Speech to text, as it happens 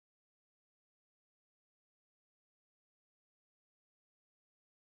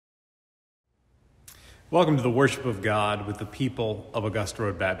Welcome to the worship of God with the people of Augusta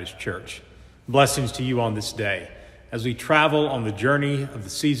Road Baptist Church. Blessings to you on this day as we travel on the journey of the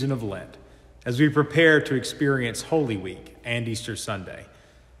season of Lent, as we prepare to experience Holy Week and Easter Sunday.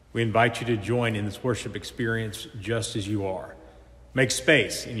 We invite you to join in this worship experience just as you are. Make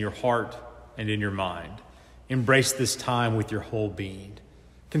space in your heart and in your mind. Embrace this time with your whole being.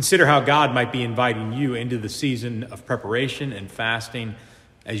 Consider how God might be inviting you into the season of preparation and fasting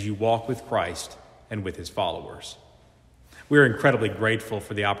as you walk with Christ and with his followers. We are incredibly grateful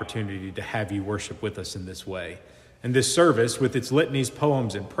for the opportunity to have you worship with us in this way. And this service, with its litanies,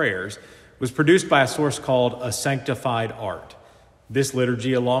 poems, and prayers, was produced by a source called A Sanctified Art. This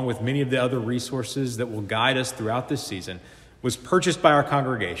liturgy, along with many of the other resources that will guide us throughout this season, was purchased by our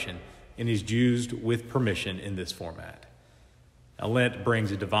congregation and is used with permission in this format. Now, Lent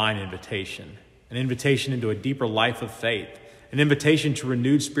brings a divine invitation, an invitation into a deeper life of faith, an invitation to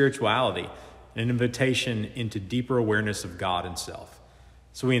renewed spirituality, an invitation into deeper awareness of God and self.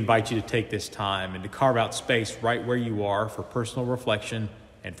 So we invite you to take this time and to carve out space right where you are for personal reflection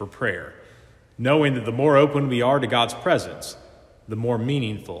and for prayer, knowing that the more open we are to God's presence, the more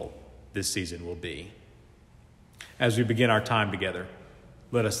meaningful this season will be. As we begin our time together,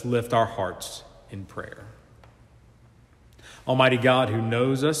 let us lift our hearts in prayer. Almighty God, who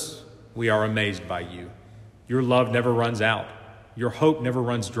knows us, we are amazed by you. Your love never runs out. Your hope never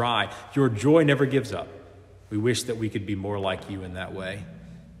runs dry. Your joy never gives up. We wish that we could be more like you in that way.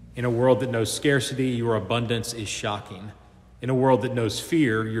 In a world that knows scarcity, your abundance is shocking. In a world that knows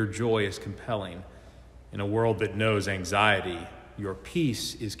fear, your joy is compelling. In a world that knows anxiety, your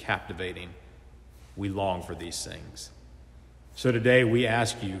peace is captivating. We long for these things. So today we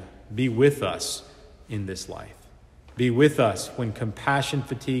ask you, be with us in this life. Be with us when compassion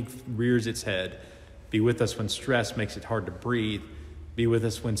fatigue rears its head. Be with us when stress makes it hard to breathe. Be with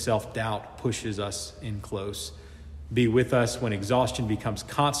us when self-doubt pushes us in close. Be with us when exhaustion becomes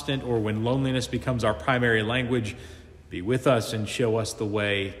constant or when loneliness becomes our primary language. Be with us and show us the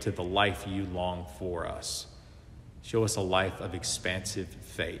way to the life you long for us. Show us a life of expansive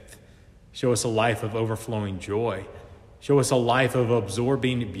faith. Show us a life of overflowing joy. Show us a life of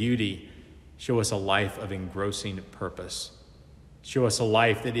absorbing beauty. Show us a life of engrossing purpose. Show us a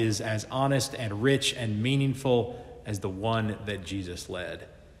life that is as honest and rich and meaningful as the one that Jesus led.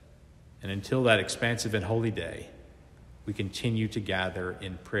 And until that expansive and holy day, we continue to gather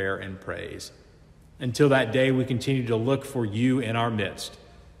in prayer and praise. Until that day, we continue to look for you in our midst.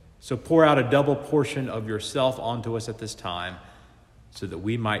 So pour out a double portion of yourself onto us at this time so that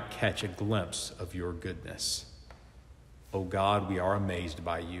we might catch a glimpse of your goodness. Oh God, we are amazed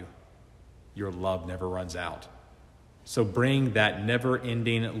by you. Your love never runs out. So bring that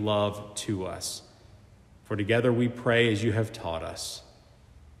never-ending love to us. For together we pray as you have taught us.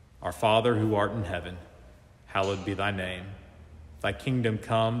 Our Father who art in heaven, hallowed be thy name. Thy kingdom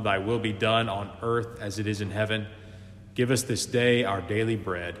come, thy will be done on earth as it is in heaven. Give us this day our daily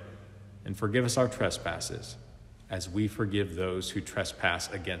bread, and forgive us our trespasses, as we forgive those who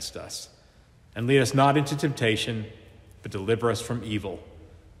trespass against us. And lead us not into temptation, but deliver us from evil.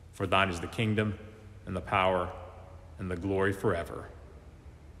 For thine is the kingdom, and the power, and the glory forever.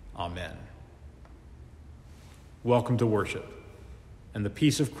 Amen. Welcome to worship, and the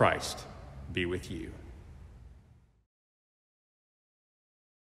peace of Christ be with you.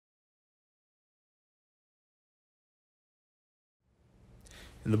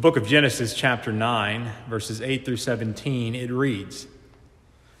 In the book of Genesis, chapter 9, verses 8 through 17, it reads,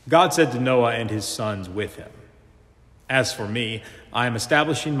 God said to Noah and his sons with him, As for me, I am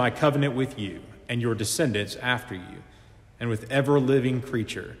establishing my covenant with you and your descendants after you, and with every living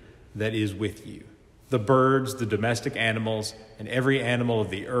creature that is with you, the birds, the domestic animals, and every animal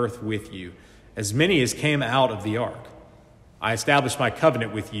of the earth with you, as many as came out of the ark. I establish my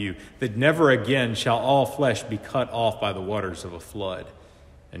covenant with you that never again shall all flesh be cut off by the waters of a flood,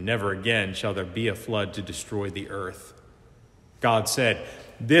 and never again shall there be a flood to destroy the earth. God said,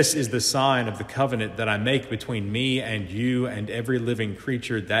 This is the sign of the covenant that I make between me and you and every living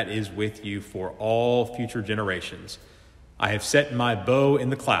creature that is with you for all future generations. I have set my bow in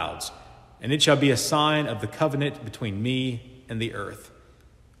the clouds, and it shall be a sign of the covenant between me and the earth.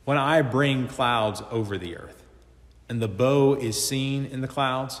 When I bring clouds over the earth, and the bow is seen in the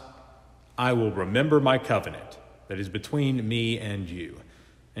clouds, I will remember my covenant that is between me and you,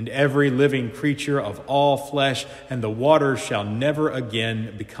 and every living creature of all flesh, and the waters shall never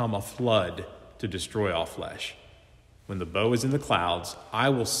again become a flood to destroy all flesh. When the bow is in the clouds, I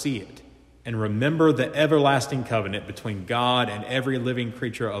will see it, and remember the everlasting covenant between God and every living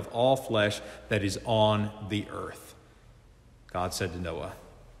creature of all flesh that is on the earth. God said to Noah,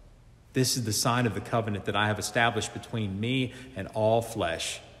 This is the sign of the covenant that I have established between me and all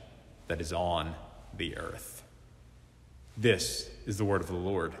flesh that is on the earth. This is the word of the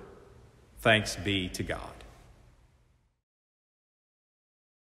Lord. Thanks be to God.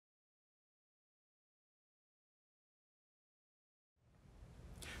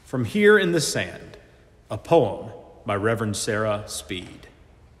 From Here in the Sand, a poem by Reverend Sarah Speed.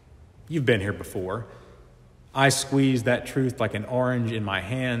 You've been here before. I squeeze that truth like an orange in my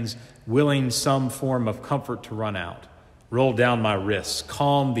hands, willing some form of comfort to run out, roll down my wrists,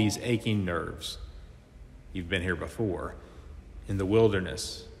 calm these aching nerves. You've been here before, in the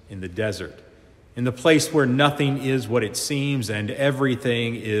wilderness, in the desert, in the place where nothing is what it seems and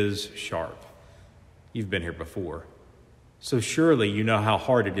everything is sharp. You've been here before. So surely you know how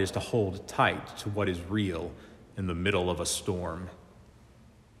hard it is to hold tight to what is real in the middle of a storm.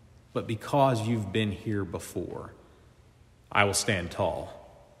 But because you've been here before, I will stand tall.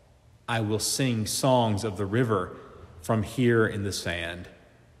 I will sing songs of the river from here in the sand.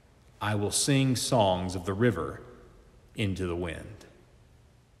 I will sing songs of the river into the wind.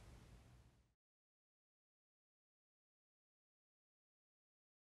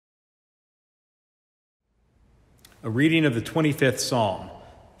 A reading of the 25th Psalm,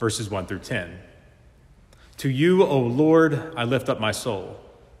 verses 1 through 10. To you, O Lord, I lift up my soul.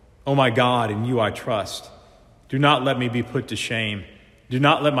 O my God, in you I trust. Do not let me be put to shame. Do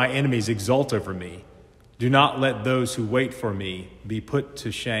not let my enemies exult over me. Do not let those who wait for me be put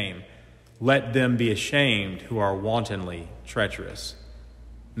to shame. Let them be ashamed who are wantonly treacherous.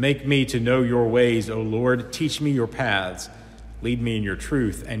 Make me to know your ways, O Lord. Teach me your paths. Lead me in your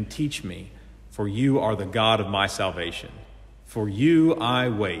truth and teach me. For you are the God of my salvation. For you I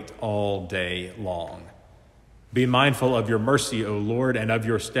wait all day long. Be mindful of your mercy, O Lord, and of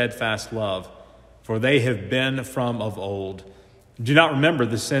your steadfast love, for they have been from of old. Do not remember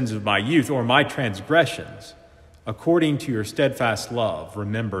the sins of my youth or my transgressions. According to your steadfast love,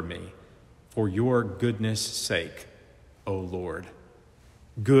 remember me, for your goodness' sake, O Lord.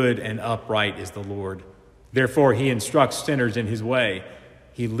 Good and upright is the Lord. Therefore he instructs sinners in his way.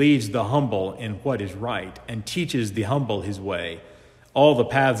 He leads the humble in what is right and teaches the humble his way. All the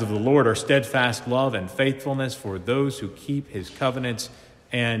paths of the Lord are steadfast love and faithfulness for those who keep his covenants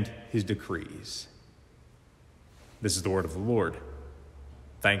and his decrees. This is the word of the Lord.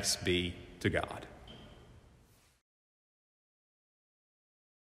 Thanks be to God.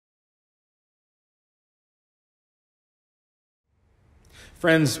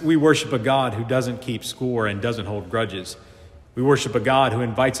 Friends, we worship a God who doesn't keep score and doesn't hold grudges. We worship a God who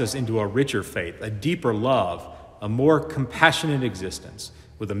invites us into a richer faith, a deeper love, a more compassionate existence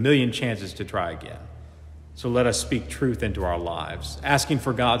with a million chances to try again. So let us speak truth into our lives, asking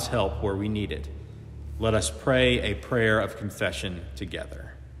for God's help where we need it. Let us pray a prayer of confession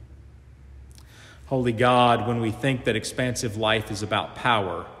together. Holy God, when we think that expansive life is about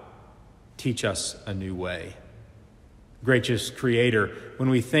power, teach us a new way. Gracious Creator, when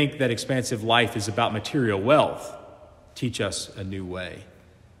we think that expansive life is about material wealth, teach us a new way.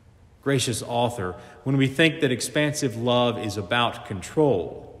 Gracious Author, when we think that expansive love is about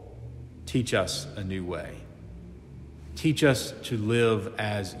control, teach us a new way. Teach us to live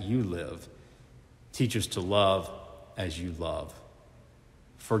as you live. Teach us to love as you love.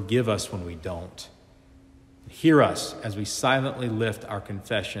 Forgive us when we don't. Hear us as we silently lift our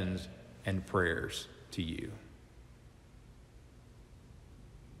confessions and prayers to you.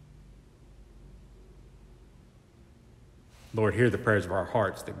 Lord, hear the prayers of our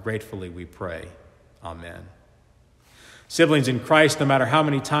hearts that gratefully we pray. Amen. Siblings in Christ, no matter how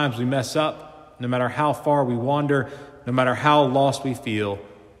many times we mess up, no matter how far we wander, no matter how lost we feel,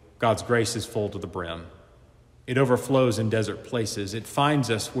 God's grace is full to the brim. It overflows in desert places. It finds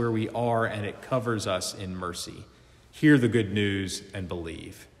us where we are, and it covers us in mercy. Hear the good news and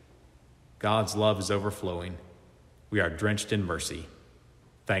believe. God's love is overflowing. We are drenched in mercy.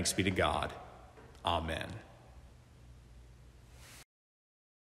 Thanks be to God. Amen.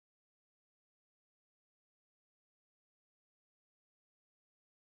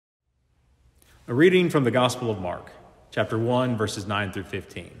 A reading from the Gospel of Mark, chapter 1, verses 9 through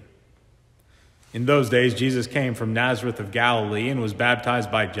 15. In those days, Jesus came from Nazareth of Galilee and was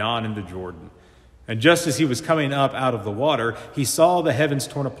baptized by John in the Jordan. And just as he was coming up out of the water, he saw the heavens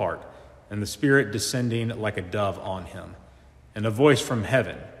torn apart and the Spirit descending like a dove on him. And a voice from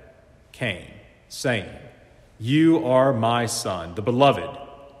heaven came, saying, "You are my Son, the beloved.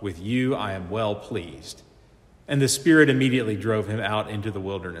 With you I am well pleased." And the Spirit immediately drove him out into the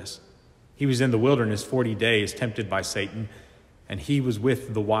wilderness. He was in the wilderness 40 days, tempted by Satan, and he was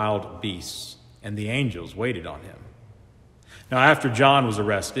with the wild beasts, and the angels waited on him. Now, after John was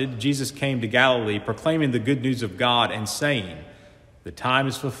arrested, Jesus came to Galilee proclaiming the good news of God and saying, "The time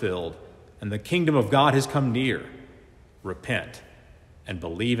is fulfilled and the kingdom of God has come near. Repent and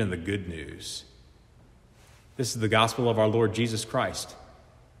believe in the good news." This is the gospel of our Lord Jesus Christ.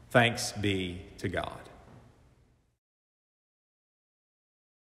 Thanks be to God.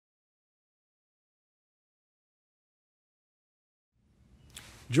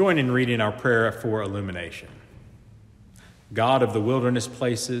 Join in reading our prayer for illumination. God of the wilderness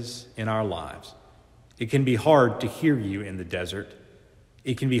places in our lives, it can be hard to hear you in the desert.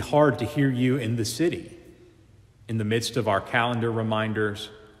 It can be hard to hear you in the city, in the midst of our calendar reminders,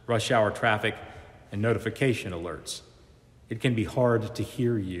 rush hour traffic, and notification alerts. It can be hard to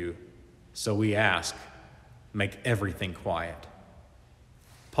hear you, so we ask, make everything quiet.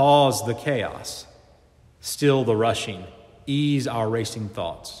 Pause the chaos, still the rushing, ease our racing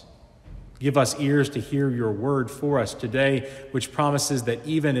thoughts. Give us ears to hear your word for us today, which promises that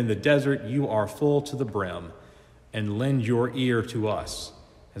even in the desert you are full to the brim, and lend your ear to us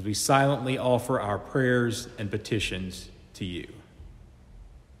as we silently offer our prayers and petitions to you.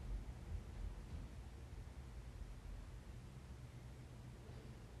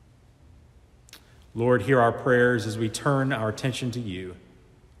 Lord, hear our prayers as we turn our attention to you.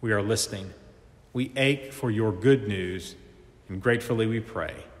 We are listening. We ache for your good news, and gratefully we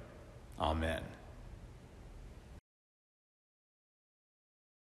pray. Amen.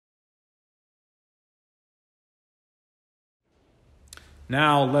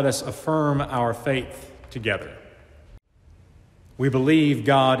 Now let us affirm our faith together. We believe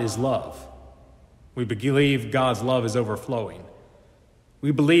God is love. We believe God's love is overflowing.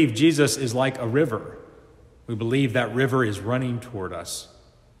 We believe Jesus is like a river. We believe that river is running toward us.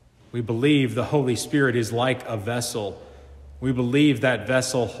 We believe the Holy Spirit is like a vessel. We believe that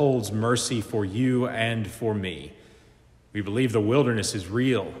vessel holds mercy for you and for me. We believe the wilderness is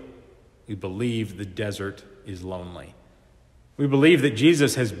real. We believe the desert is lonely. We believe that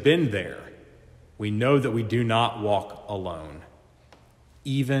Jesus has been there. We know that we do not walk alone.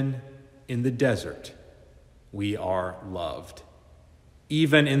 Even in the desert, we are loved.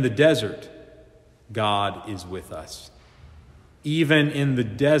 Even in the desert, God is with us. Even in the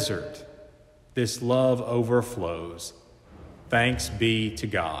desert, this love overflows. Thanks be to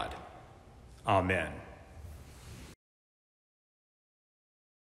God. Amen.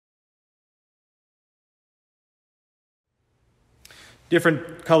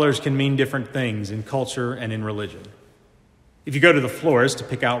 Different colors can mean different things in culture and in religion. If you go to the florist to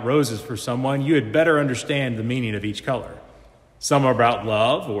pick out roses for someone, you had better understand the meaning of each color. Some are about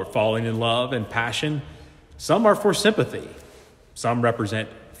love or falling in love and passion. Some are for sympathy. Some represent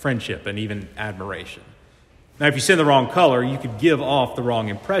friendship and even admiration. Now, if you send the wrong color, you could give off the wrong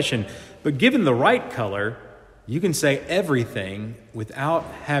impression. But given the right color, you can say everything without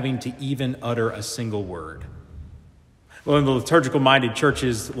having to even utter a single word. Well, in the liturgical-minded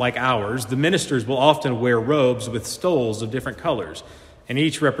churches like ours, the ministers will often wear robes with stoles of different colors, and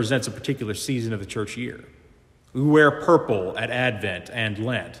each represents a particular season of the church year. We wear purple at Advent and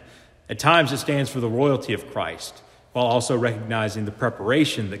Lent. At times it stands for the royalty of Christ, while also recognizing the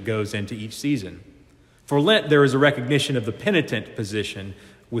preparation that goes into each season. For Lent, there is a recognition of the penitent position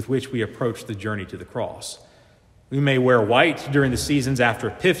with which we approach the journey to the cross. We may wear white during the seasons after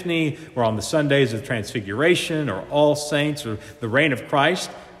Epiphany or on the Sundays of Transfiguration or All Saints or the Reign of Christ.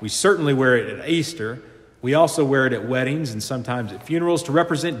 We certainly wear it at Easter. We also wear it at weddings and sometimes at funerals to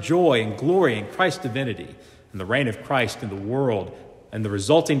represent joy and glory in Christ's divinity and the reign of Christ in the world and the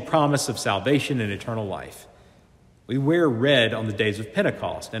resulting promise of salvation and eternal life. We wear red on the days of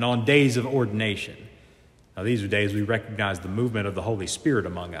Pentecost and on days of ordination. Now, these are days we recognize the movement of the Holy Spirit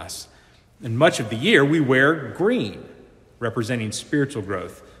among us. And much of the year, we wear green, representing spiritual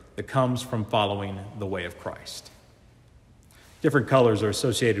growth that comes from following the way of Christ. Different colors are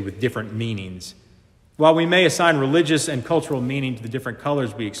associated with different meanings. While we may assign religious and cultural meaning to the different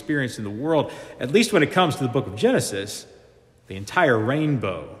colors we experience in the world, at least when it comes to the book of Genesis, the entire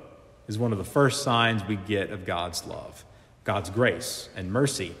rainbow is one of the first signs we get of God's love, God's grace and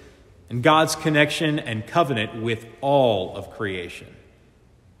mercy, and God's connection and covenant with all of creation.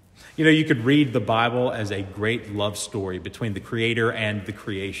 You know, you could read the Bible as a great love story between the Creator and the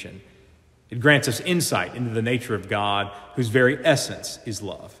creation. It grants us insight into the nature of God, whose very essence is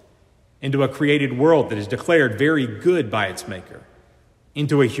love, into a created world that is declared very good by its Maker,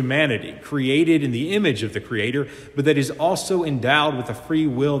 into a humanity created in the image of the Creator, but that is also endowed with a free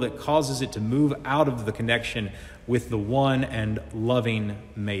will that causes it to move out of the connection with the one and loving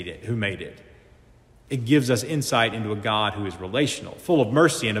who made it. It gives us insight into a God who is relational, full of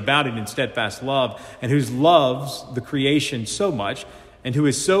mercy and abounding in steadfast love, and who loves the creation so much, and who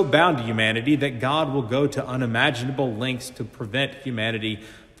is so bound to humanity that God will go to unimaginable lengths to prevent humanity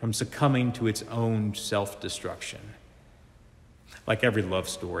from succumbing to its own self-destruction. Like every love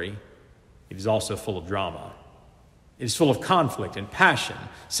story, it is also full of drama. It is full of conflict and passion,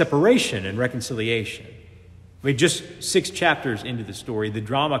 separation and reconciliation. Just 6 chapters into the story, the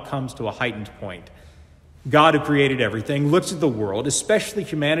drama comes to a heightened point. God, who created everything, looks at the world, especially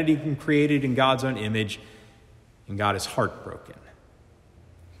humanity created in God's own image, and God is heartbroken.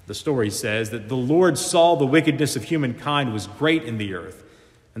 The story says that the Lord saw the wickedness of humankind was great in the earth,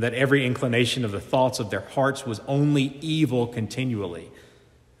 and that every inclination of the thoughts of their hearts was only evil continually.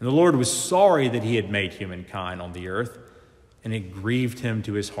 And the Lord was sorry that he had made humankind on the earth, and it grieved him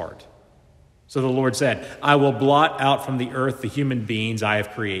to his heart. So the Lord said, I will blot out from the earth the human beings I have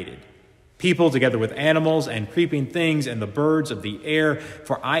created, people together with animals and creeping things and the birds of the air,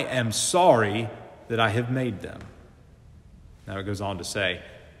 for I am sorry that I have made them. Now it goes on to say,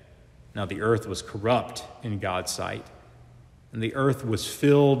 now the earth was corrupt in God's sight, and the earth was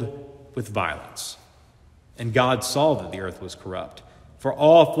filled with violence. And God saw that the earth was corrupt, for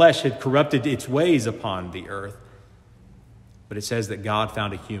all flesh had corrupted its ways upon the earth. But it says that God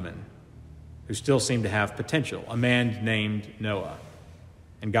found a human who still seemed to have potential, a man named Noah.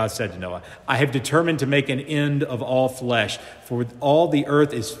 And God said to Noah, I have determined to make an end of all flesh, for all the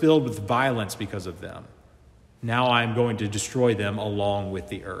earth is filled with violence because of them. Now I am going to destroy them along with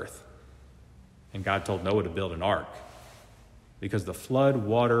the earth. And God told Noah to build an ark, because the flood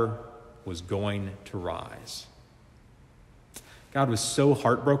water was going to rise. God was so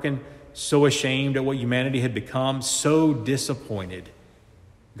heartbroken, so ashamed at what humanity had become, so disappointed.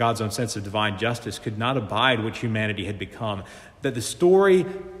 God's own sense of divine justice could not abide what humanity had become, that the story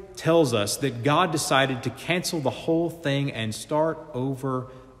tells us that God decided to cancel the whole thing and start over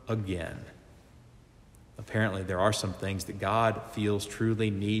again. Apparently, there are some things that God feels truly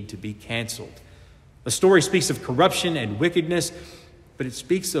need to be canceled. The story speaks of corruption and wickedness, but it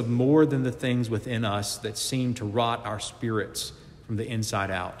speaks of more than the things within us that seem to rot our spirits from the inside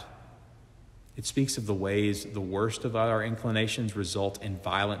out. It speaks of the ways the worst of our inclinations result in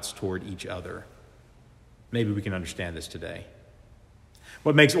violence toward each other. Maybe we can understand this today.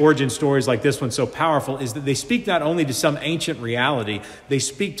 What makes origin stories like this one so powerful is that they speak not only to some ancient reality, they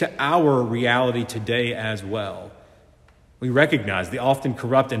speak to our reality today as well. We recognize the often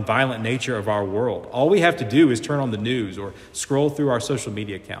corrupt and violent nature of our world. All we have to do is turn on the news or scroll through our social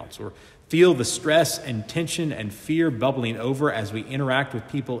media accounts or feel the stress and tension and fear bubbling over as we interact with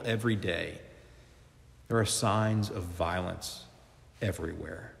people every day. There are signs of violence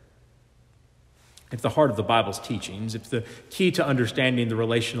everywhere. If the heart of the Bible's teachings, if the key to understanding the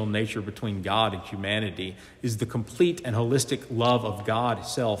relational nature between God and humanity is the complete and holistic love of God,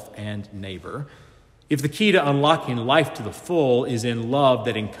 self, and neighbor, if the key to unlocking life to the full is in love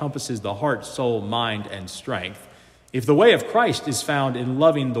that encompasses the heart, soul, mind, and strength, if the way of Christ is found in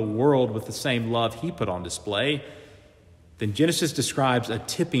loving the world with the same love he put on display, then Genesis describes a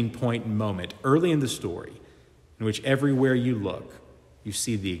tipping point moment early in the story in which everywhere you look, you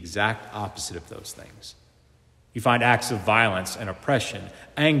see the exact opposite of those things. You find acts of violence and oppression,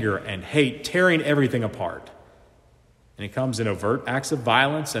 anger and hate tearing everything apart. And it comes in overt acts of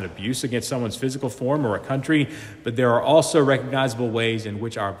violence and abuse against someone's physical form or a country, but there are also recognizable ways in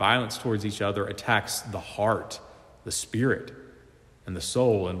which our violence towards each other attacks the heart, the spirit, and the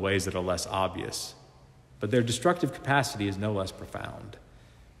soul in ways that are less obvious. But their destructive capacity is no less profound.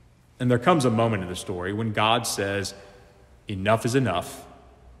 And there comes a moment in the story when God says, enough is enough.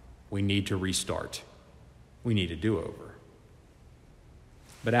 We need to restart. We need a do-over.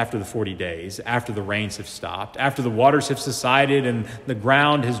 But after the 40 days, after the rains have stopped, after the waters have subsided and the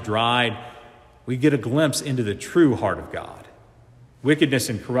ground has dried, we get a glimpse into the true heart of God. Wickedness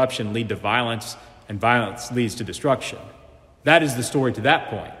and corruption lead to violence, and violence leads to destruction. That is the story to that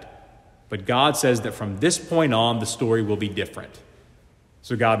point. But God says that from this point on, the story will be different.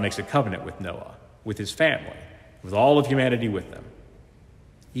 So God makes a covenant with Noah, with his family, with all of humanity with them.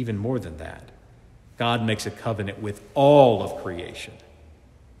 Even more than that, God makes a covenant with all of creation.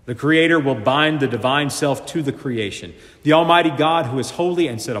 The Creator will bind the divine self to the creation. The Almighty God, who is holy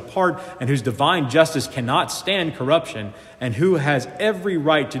and set apart, and whose divine justice cannot stand corruption, and who has every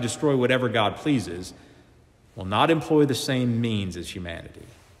right to destroy whatever God pleases, will not employ the same means as humanity.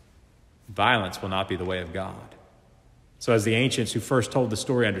 Violence will not be the way of God. So as the ancients who first told the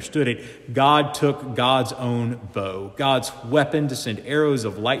story understood it, God took God's own bow, God's weapon to send arrows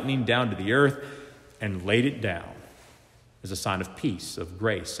of lightning down to the earth, and laid it down as a sign of peace, of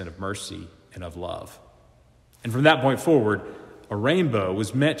grace, and of mercy and of love. And from that point forward, a rainbow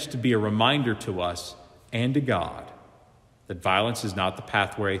was meant to be a reminder to us and to God that violence is not the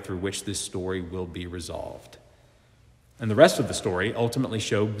pathway through which this story will be resolved. And the rest of the story ultimately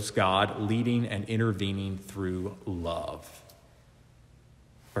shows God leading and intervening through love.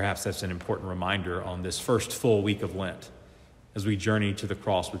 Perhaps that's an important reminder on this first full week of Lent. As we journey to the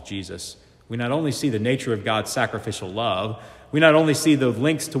cross with Jesus, we not only see the nature of God's sacrificial love, we not only see the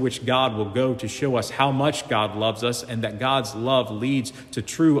lengths to which God will go to show us how much God loves us and that God's love leads to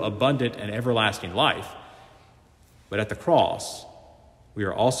true, abundant, and everlasting life, but at the cross, we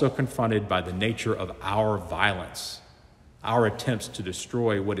are also confronted by the nature of our violence, our attempts to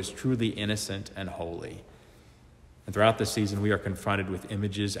destroy what is truly innocent and holy. And throughout this season, we are confronted with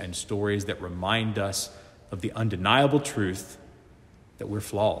images and stories that remind us of the undeniable truth that we're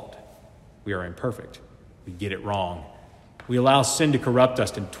flawed. We are imperfect. We get it wrong. We allow sin to corrupt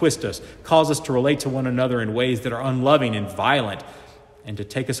us and twist us, cause us to relate to one another in ways that are unloving and violent, and to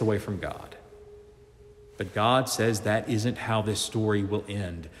take us away from God. But God says that isn't how this story will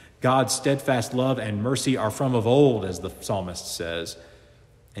end. God's steadfast love and mercy are from of old, as the psalmist says,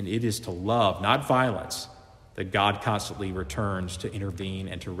 and it is to love, not violence, that God constantly returns to intervene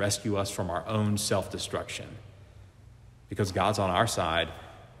and to rescue us from our own self-destruction. Because God's on our side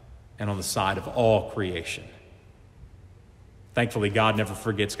and on the side of all creation. Thankfully, God never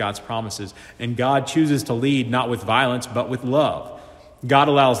forgets God's promises, and God chooses to lead not with violence, but with love. God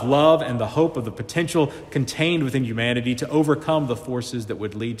allows love and the hope of the potential contained within humanity to overcome the forces that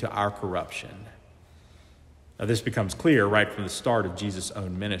would lead to our corruption. Now, this becomes clear right from the start of Jesus'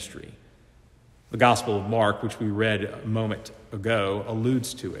 own ministry. The Gospel of Mark, which we read a moment ago,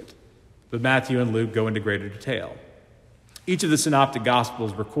 alludes to it, but Matthew and Luke go into greater detail. Each of the synoptic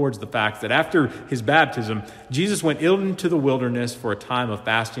Gospels records the fact that after his baptism, Jesus went into the wilderness for a time of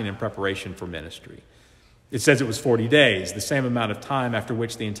fasting and preparation for ministry. It says it was 40 days, the same amount of time after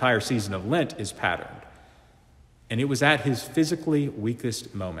which the entire season of Lent is patterned. And it was at his physically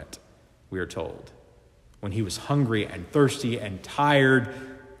weakest moment, we are told, when he was hungry and thirsty and tired,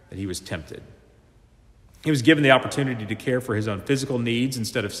 that he was tempted. He was given the opportunity to care for his own physical needs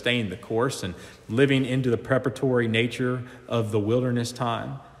instead of staying the course and living into the preparatory nature of the wilderness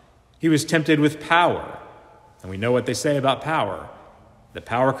time. He was tempted with power, and we know what they say about power. That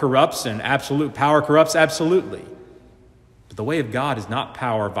power corrupts, and absolute power corrupts absolutely. But the way of God is not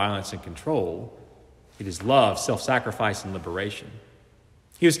power, violence, and control. It is love, self-sacrifice, and liberation.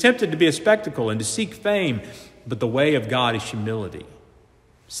 He was tempted to be a spectacle and to seek fame, but the way of God is humility.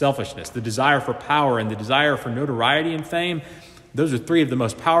 Selfishness, the desire for power, and the desire for notoriety and fame, those are three of the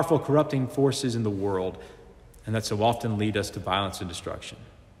most powerful corrupting forces in the world, and that so often lead us to violence and destruction.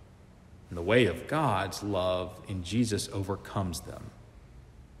 And the way of God's love in Jesus overcomes them.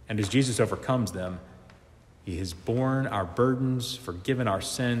 And as Jesus overcomes them, he has borne our burdens, forgiven our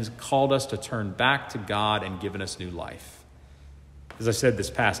sins, called us to turn back to God, and given us new life. As I said this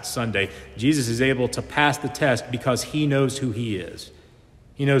past Sunday, Jesus is able to pass the test because he knows who he is.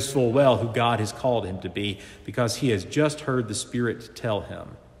 He knows full well who God has called him to be because he has just heard the Spirit tell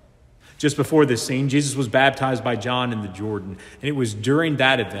him. Just before this scene, Jesus was baptized by John in the Jordan, and it was during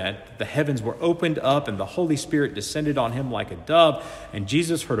that event that the heavens were opened up and the Holy Spirit descended on him like a dove, and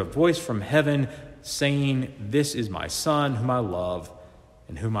Jesus heard a voice from heaven saying, "This is my Son whom I love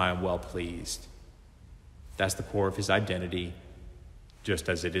and whom I am well pleased." That's the core of his identity, just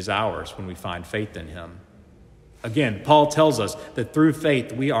as it is ours when we find faith in him. Again, Paul tells us that through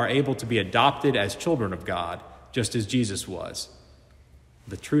faith we are able to be adopted as children of God, just as Jesus was.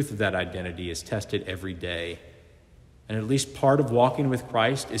 The truth of that identity is tested every day. And at least part of walking with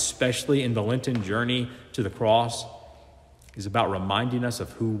Christ, especially in the Lenten journey to the cross, is about reminding us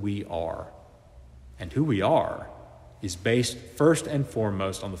of who we are. And who we are is based first and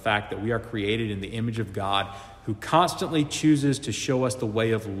foremost on the fact that we are created in the image of God, who constantly chooses to show us the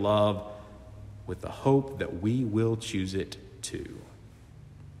way of love with the hope that we will choose it too.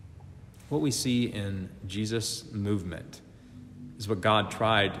 What we see in Jesus' movement is what God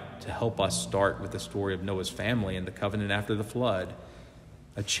tried to help us start with the story of Noah's family and the covenant after the flood.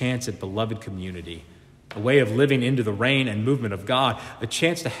 A chance at beloved community, a way of living into the reign and movement of God, a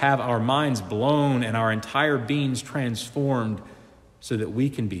chance to have our minds blown and our entire beings transformed so that we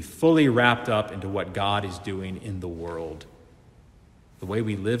can be fully wrapped up into what God is doing in the world. The way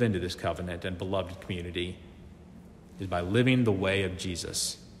we live into this covenant and beloved community is by living the way of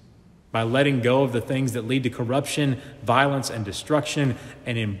Jesus, by letting go of the things that lead to corruption, violence, and destruction,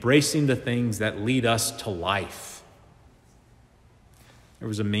 and embracing the things that lead us to life. There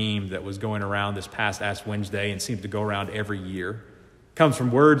was a meme that was going around this past Ash Wednesday and seemed to go around every year. It comes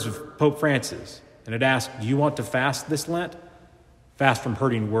from words of Pope Francis, and it asks, do you want to fast this Lent? Fast from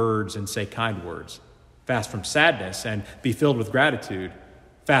hurting words and say kind words. Fast from sadness and be filled with gratitude.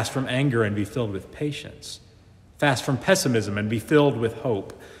 Fast from anger and be filled with patience. Fast from pessimism and be filled with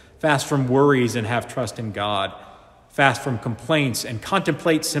hope. Fast from worries and have trust in God. Fast from complaints and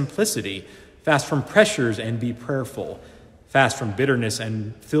contemplate simplicity. Fast from pressures and be prayerful. Fast from bitterness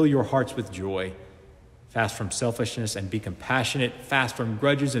and fill your hearts with joy. Fast from selfishness and be compassionate. Fast from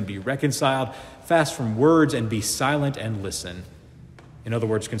grudges and be reconciled. Fast from words and be silent and listen. In other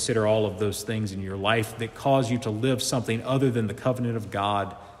words, consider all of those things in your life that cause you to live something other than the covenant of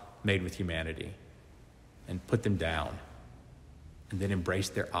God made with humanity, and put them down, and then embrace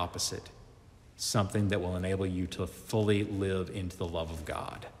their opposite, something that will enable you to fully live into the love of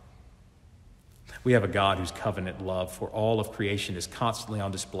God. We have a God whose covenant love for all of creation is constantly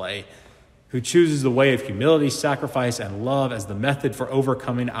on display, who chooses the way of humility, sacrifice, and love as the method for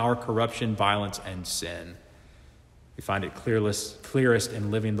overcoming our corruption, violence, and sin. We find it clearest in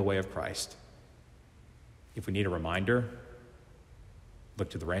living the way of Christ. If we need a reminder,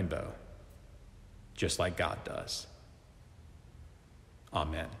 look to the rainbow, just like God does.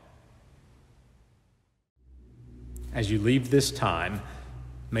 Amen. As you leave this time,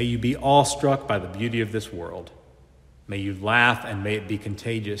 may you be awestruck by the beauty of this world. May you laugh and may it be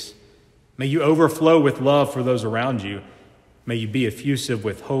contagious. May you overflow with love for those around you. May you be effusive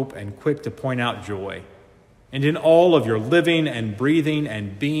with hope and quick to point out joy. And in all of your living and breathing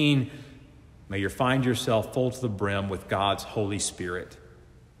and being, may you find yourself full to the brim with God's Holy Spirit.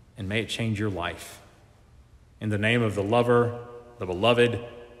 And may it change your life. In the name of the lover, the beloved,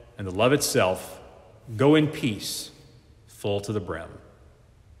 and the love itself, go in peace, full to the brim.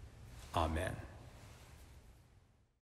 Amen.